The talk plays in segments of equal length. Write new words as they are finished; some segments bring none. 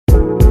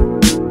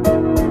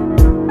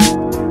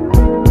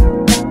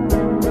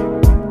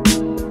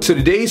So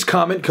today's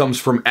comment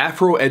comes from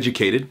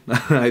Afroeducated.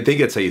 I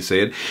think that's how you say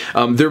it.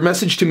 Their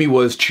message to me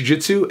was,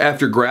 Jiu-Jitsu,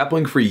 after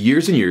grappling for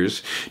years and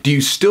years, do you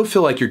still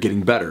feel like you're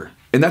getting better?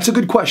 And that's a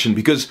good question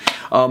because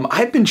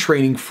I've been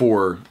training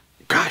for,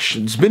 gosh,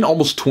 it's been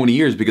almost 20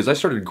 years because I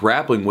started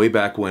grappling way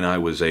back when I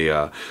was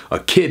a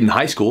kid in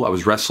high school. I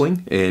was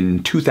wrestling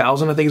in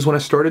 2000, I think is when I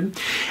started.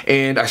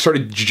 And I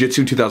started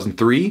jiu-jitsu in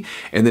 2003,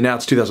 and then now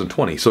it's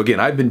 2020. So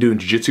again, I've been doing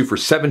jiu-jitsu for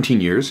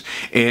 17 years,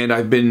 and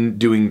I've been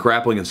doing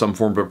grappling in some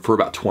form for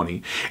about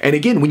 20. And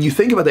again, when you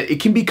think about that, it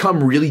can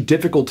become really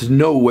difficult to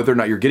know whether or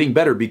not you're getting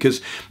better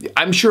because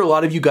I'm sure a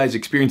lot of you guys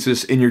experience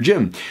this in your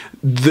gym.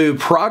 The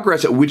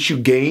progress at which you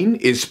gain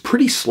is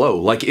pretty slow.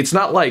 Like, it's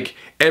not like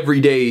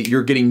every day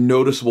you're getting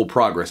noticeable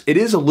progress. It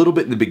is a little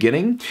bit in the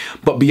beginning,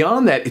 but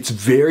beyond that, it's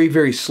very,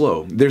 very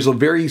slow. There's a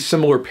very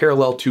similar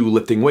parallel to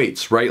lifting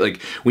weights, right?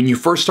 Like when you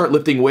first start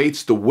lifting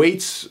weights, the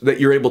weights that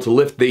you're able to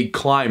lift, they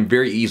climb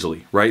very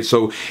easily, right?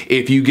 So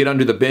if you get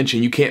under the bench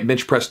and you can't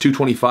bench press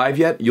 225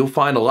 yet, you'll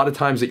find a lot of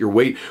times that your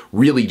weight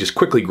really just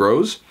quickly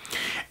grows.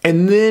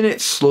 And then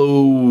it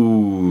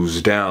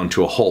slows down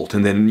to a halt.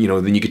 And then,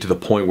 then you get to the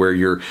point where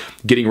you're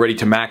getting ready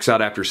to max out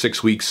after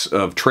 6 weeks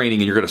of training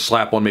and you're going to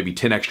slap on maybe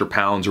 10 extra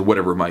pounds or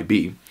whatever it might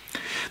be.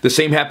 The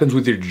same happens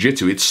with your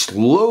jiu-jitsu. It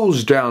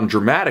slows down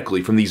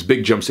dramatically from these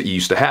big jumps that you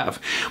used to have.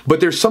 But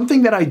there's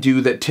something that I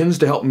do that tends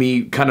to help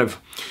me kind of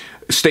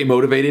stay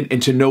motivated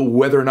and to know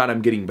whether or not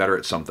I'm getting better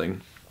at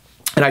something.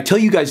 And I tell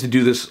you guys to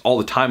do this all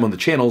the time on the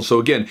channel, so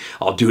again,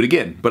 I'll do it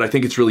again. But I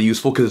think it's really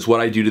useful because it's what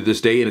I do to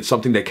this day, and it's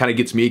something that kind of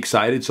gets me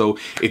excited. So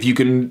if you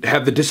can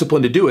have the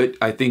discipline to do it,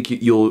 I think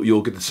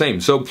you'll get the same.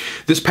 So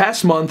this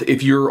past month,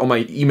 if you're on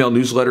my email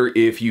newsletter,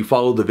 if you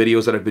follow the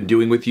videos that I've been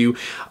doing with you,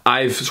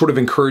 I've sort of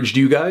encouraged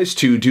you guys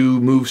to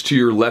do moves to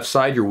your left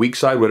side, your weak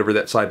side, whatever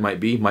that side might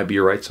be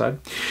your right side.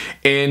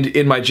 And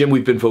in my gym,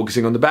 we've been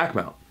focusing on the back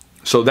mount.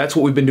 So that's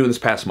what we've been doing this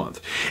past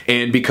month.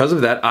 And because of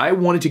that, I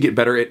wanted to get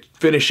better at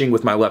finishing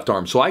with my left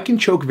arm. So I can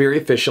choke very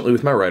efficiently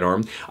with my right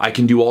arm. I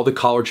can do all the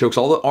collar chokes,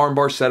 all the arm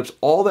bar setups,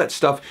 all that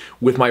stuff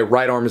with my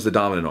right arm as the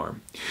dominant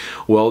arm.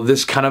 Well,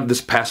 this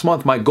past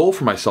month, my goal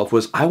for myself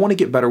was I want to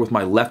get better with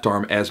my left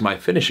arm as my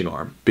finishing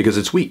arm because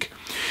it's weak.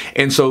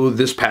 And so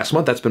this past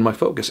month, that's been my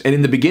focus. And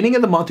in the beginning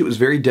of the month, it was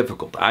very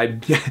difficult.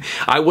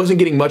 I wasn't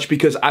getting much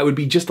because I would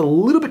be just a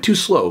little bit too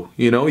slow.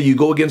 You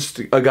go against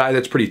a guy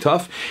that's pretty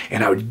tough,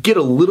 and I would get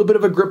a little bit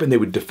of a grip and they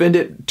would defend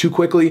it too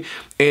quickly,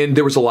 and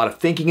there was a lot of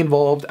thinking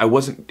involved.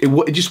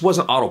 It just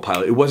wasn't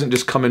autopilot. It wasn't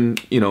just coming,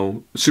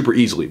 super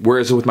easily.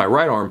 Whereas with my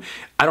right arm,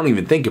 I don't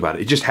even think about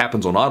it. It just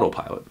happens on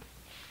autopilot.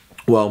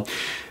 Well,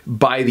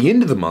 by the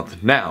end of the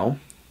month now,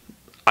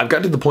 I've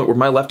gotten to the point where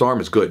my left arm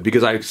is good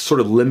because I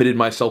sort of limited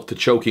myself to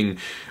choking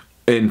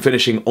and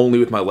finishing only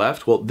with my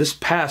left. Well, this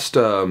past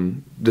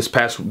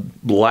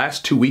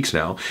last 2 weeks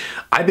now,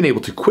 I've been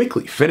able to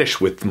quickly finish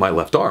with my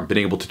left arm, been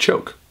able to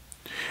choke.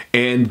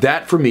 And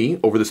that, for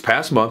me, over this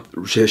past month,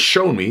 has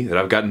shown me that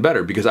I've gotten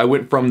better because I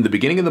went from the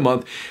beginning of the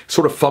month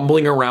sort of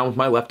fumbling around with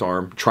my left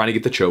arm, trying to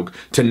get the choke,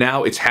 to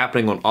now it's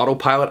happening on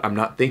autopilot. I'm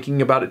not thinking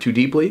about it too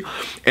deeply,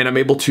 and I'm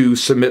able to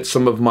submit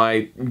some of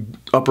my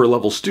upper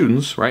level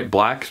students, right,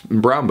 black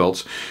and brown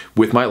belts,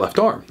 with my left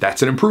arm.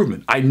 That's an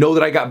improvement. I know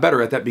that I got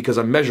better at that because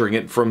I'm measuring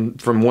it from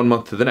 1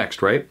 month to the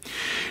next, right?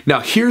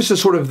 Now, here's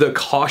the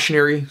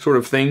cautionary sort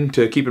of thing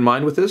to keep in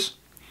mind with this,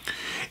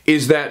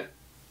 is that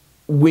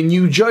when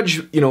you judge,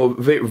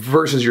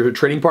 versus your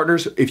training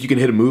partners, if you can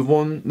hit a move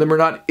on them or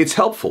not, it's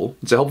helpful.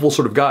 It's a helpful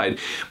sort of guide,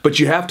 but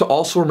you have to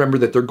also remember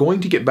that they're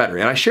going to get better.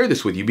 And I share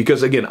this with you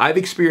because, again, I've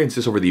experienced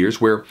this over the years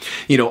where,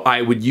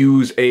 I would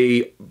use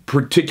a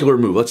particular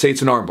move. Let's say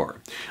it's an armbar.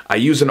 I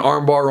use an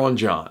armbar on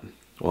John.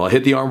 Well, I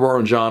hit the armbar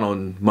on John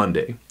on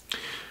Monday.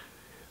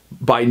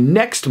 By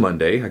next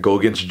Monday, I go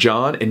against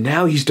John, and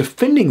now he's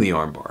defending the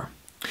armbar.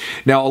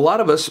 Now, a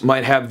lot of us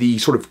might have the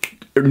sort of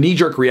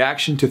knee-jerk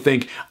reaction to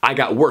think, I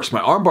got worse.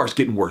 My armbar's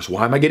getting worse.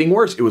 Why am I getting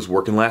worse? It was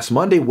working last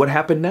Monday. What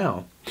happened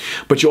now?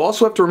 But you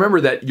also have to remember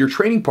that your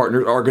training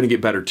partners are going to get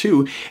better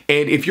too.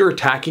 And if you're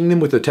attacking them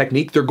with a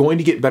technique, they're going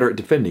to get better at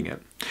defending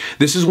it.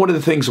 This is one of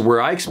the things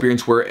where I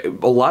experience where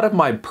a lot of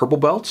my purple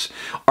belts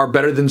are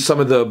better than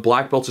some of the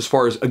black belts as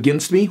far as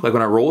against me. Like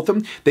when I roll with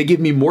them, they give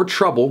me more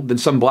trouble than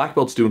some black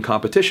belts do in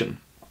competition.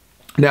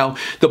 Now,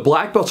 the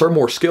black belts are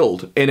more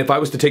skilled, and if I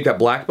was to take that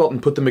black belt and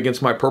put them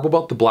against my purple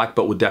belt, the black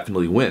belt would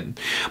definitely win.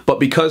 But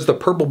because the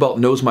purple belt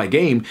knows my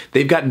game,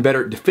 they've gotten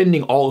better at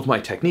defending all of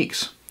my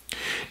techniques.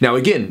 Now,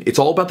 again, it's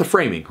all about the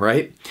framing,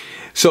 right?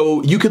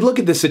 So you could look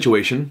at this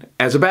situation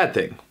as a bad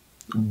thing.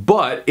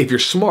 But if you're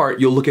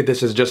smart, you'll look at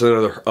this as just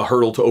another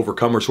hurdle to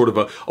overcome, or sort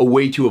of a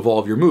way to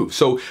evolve your move.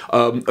 So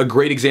a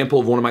great example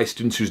of one of my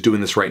students who's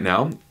doing this right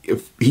now,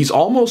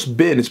 it's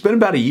been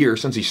about a year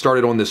since he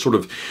started on this sort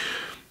of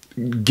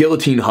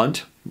guillotine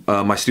hunt.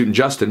 My student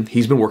Justin,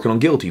 he's been working on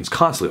guillotines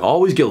constantly,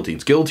 always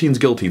guillotines, guillotines,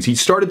 guillotines. He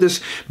started this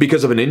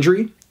because of an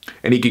injury,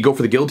 and he could go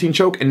for the guillotine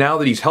choke, and now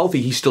that he's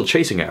healthy, he's still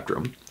chasing after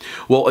him.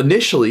 Well,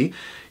 initially,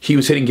 he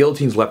was hitting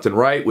guillotines left and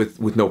right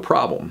with no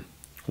problem.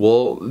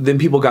 Well, then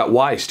people got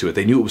wise to it.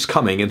 They knew it was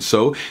coming, and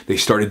so they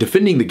started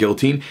defending the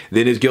guillotine.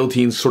 Then his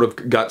guillotine sort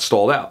of got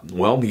stalled out.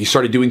 Well, he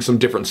started doing some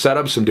different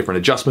setups, some different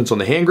adjustments on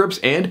the hand grips,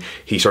 and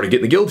he started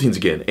getting the guillotines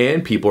again.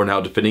 And people are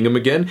now defending him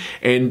again,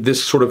 and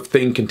this sort of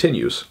thing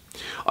continues.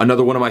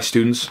 Another one of my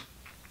students,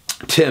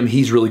 Tim,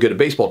 he's really good at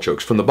baseball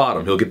chokes from the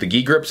bottom. He'll get the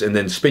gi grips and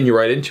then spin you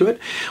right into it.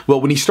 Well,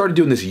 when he started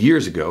doing this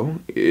years ago,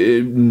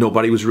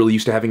 nobody was really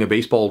used to having a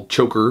baseball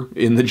choker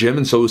in the gym,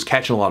 and so it was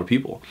catching a lot of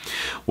people.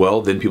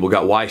 Well, then people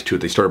got wise to it.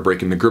 They started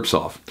breaking the grips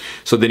off.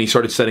 So then he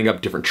started setting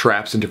up different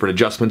traps and different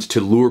adjustments to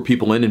lure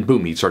people in, and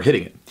boom, he'd start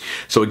hitting it.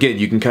 So again,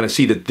 you can kind of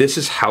see that this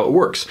is how it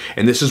works.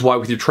 And this is why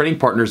with your training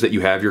partners that you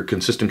have, your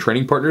consistent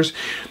training partners,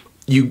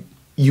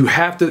 you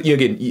have to,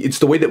 again, it's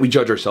the way that we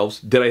judge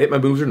ourselves. Did I hit my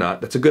moves or not?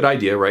 That's a good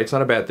idea, right? It's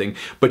not a bad thing.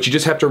 But you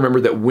just have to remember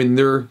that when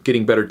they're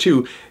getting better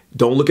too,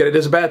 don't look at it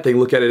as a bad thing.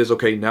 Look at it as,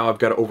 okay, now I've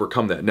got to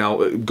overcome that. Now,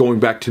 going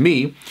back to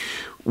me,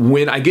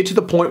 when I get to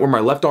the point where my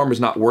left arm is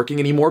not working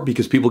anymore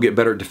because people get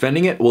better at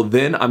defending it, well,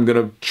 then I'm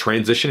going to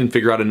transition and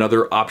figure out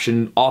another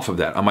option off of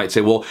that. I might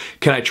say, well,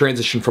 can I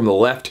transition from the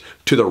left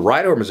to the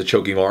right arm as a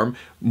choking arm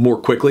more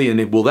quickly,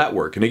 and will that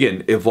work? And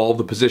again, evolve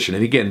the position.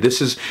 And again,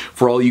 this is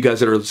for all you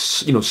guys that are,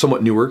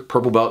 somewhat newer,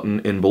 purple belt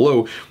and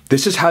below.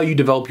 This is how you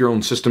develop your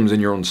own systems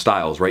and your own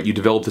styles, right? You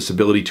develop this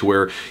ability to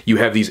where you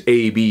have these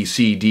A, B,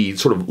 C, D,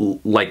 sort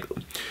of like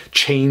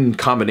chain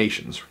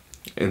combinations.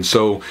 And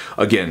so,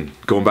 again,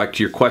 going back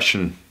to your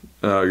question,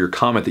 your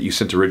comment that you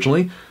sent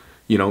originally,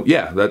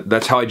 yeah,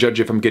 that's how I judge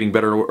if I'm getting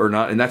better or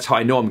not, and that's how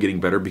I know I'm getting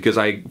better, because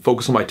I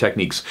focus on my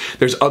techniques.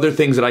 There's other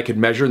things that I could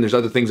measure, and there's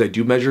other things I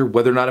do measure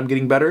whether or not I'm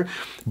getting better,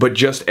 but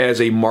just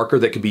as a marker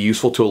that could be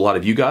useful to a lot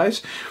of you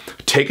guys,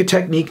 take a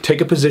technique,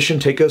 take a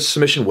position, take a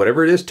submission,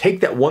 whatever it is, take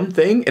that one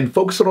thing and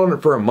focus on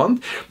it for a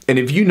month, and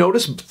if you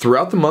notice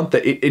throughout the month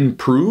that it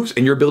improves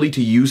and your ability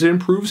to use it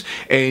improves,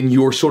 and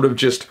your sort of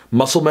just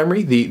muscle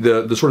memory,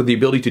 the sort of the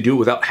ability to do it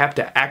without have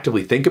to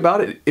actively think about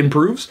it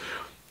improves,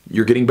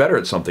 you're getting better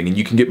at something, and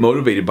you can get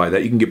motivated by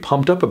that. You can get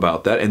pumped up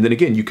about that, and then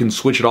again, you can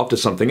switch it off to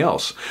something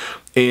else.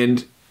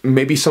 And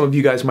maybe some of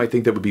you guys might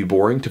think that would be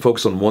boring to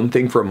focus on one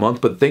thing for a month,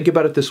 but think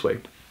about it this way.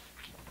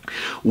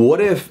 What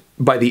if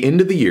by the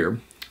end of the year,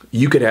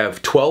 you could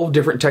have 12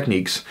 different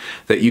techniques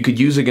that you could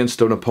use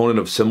against an opponent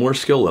of similar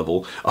skill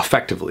level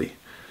effectively?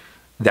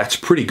 That's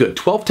pretty good.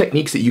 12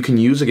 techniques that you can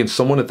use against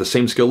someone at the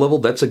same skill level,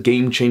 that's a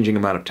game-changing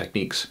amount of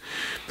techniques.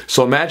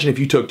 So imagine if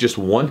you took just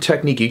one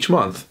technique each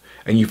month,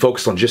 and you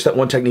focused on just that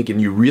one technique,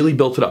 and you really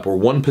built it up, or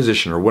one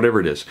position, or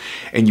whatever it is,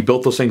 and you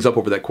built those things up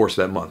over that course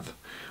of that month.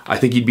 I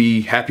think you'd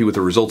be happy with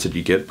the results that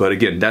you get, but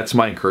again, that's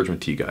my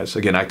encouragement to you guys.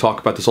 Again, I talk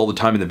about this all the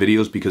time in the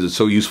videos because it's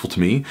so useful to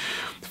me.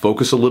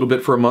 Focus a little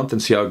bit for a month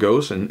and see how it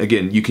goes, and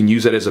again, you can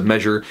use that as a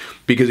measure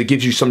because it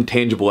gives you some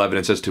tangible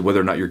evidence as to whether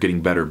or not you're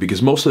getting better,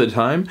 because most of the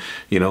time,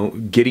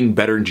 getting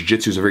better in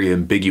jiu-jitsu is a very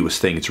ambiguous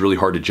thing. It's really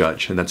hard to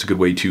judge, and that's a good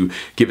way to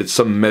give it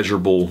some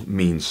measurable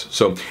means.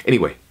 So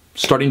anyway,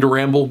 starting to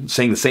ramble,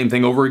 saying the same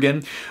thing over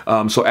again.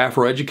 So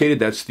Afroeducated,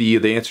 that's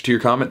the answer to your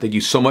comment. Thank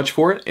you so much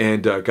for it.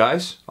 And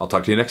guys, I'll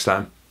talk to you next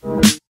time.